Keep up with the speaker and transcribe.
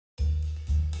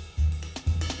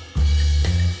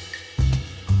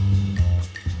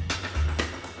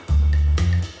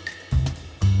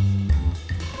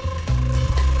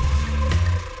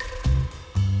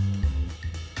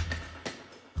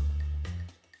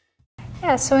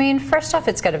Yeah, so I mean, first off,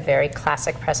 it's got a very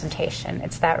classic presentation.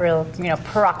 It's that real,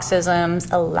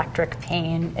 paroxysms, electric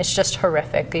pain. It's just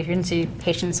horrific. You can see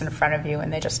patients in front of you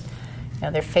and they just,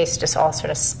 their face just all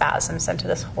sort of spasms into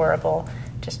this horrible,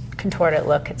 just contorted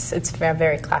look. It's a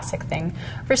very classic thing.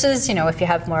 Versus, if you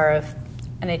have more of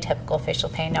an atypical facial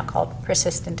pain, now called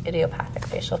persistent idiopathic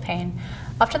facial pain,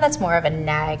 often that's more of a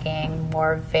nagging,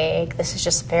 more vague. This is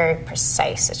just very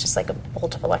precise. It's just like a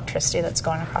bolt of electricity that's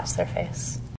going across their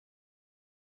face.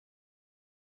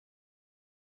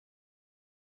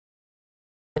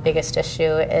 The biggest issue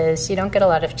is you don't get a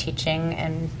lot of teaching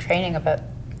and training about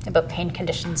pain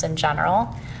conditions in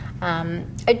general.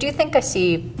 I do think I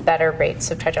see better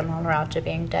rates of trigeminal neuralgia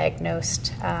being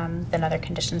diagnosed than other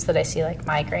conditions that I see, like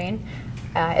migraine.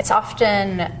 It's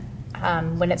often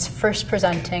when it's first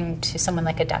presenting to someone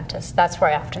like a dentist, that's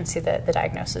where I often see the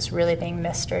diagnosis really being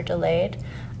missed or delayed,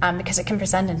 because it can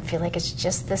present and feel like it's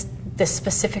just this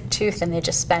specific tooth, and they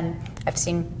just spend, I've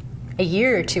seen a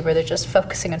year or two where they're just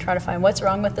focusing on trying to find what's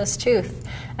wrong with this tooth.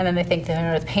 And then they think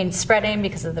that the pain's spreading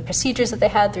because of the procedures that they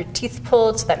had, their teeth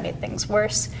pulled, so that made things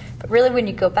worse. But really when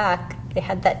you go back, they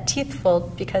had that teeth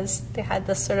pulled because they had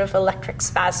this sort of electric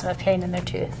spasm of pain in their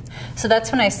tooth. So that's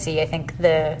when I see, I think,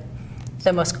 the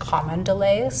most common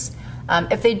delays.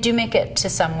 If they do make it to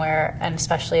somewhere, and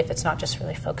especially if it's not just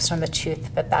really focused on the tooth,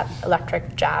 but that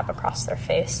electric jab across their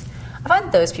face, I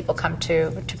find those people come to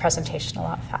presentation a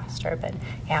lot faster. But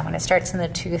yeah, when it starts in the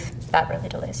tooth, that really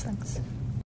delays things.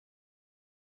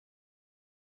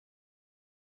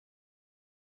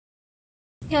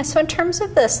 Yeah, so in terms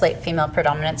of the slight female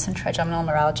predominance in trigeminal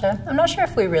neuralgia, I'm not sure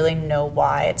if we really know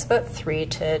why. It's about 3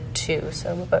 to 2,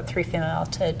 so about 3 female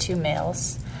to 2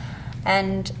 males.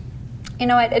 And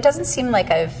it doesn't seem like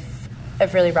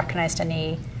I've really recognized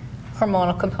any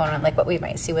hormonal component like what we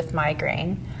might see with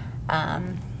migraine.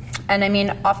 And I mean,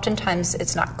 oftentimes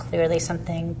it's not clearly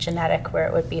something genetic where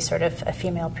it would be sort of a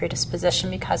female predisposition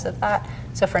because of that.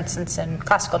 So for instance, in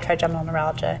classical trigeminal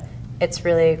neuralgia, it's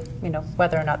really,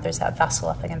 whether or not there's that vessel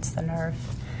up against the nerve.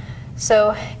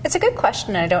 So it's a good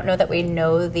question, and I don't know that we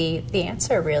know the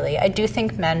answer really. I do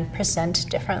think men present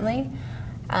differently.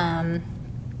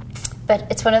 But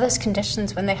it's one of those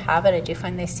conditions, when they have it, I do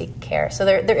find they seek care. So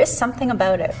there is something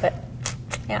about it, but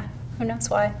yeah, who knows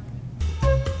why.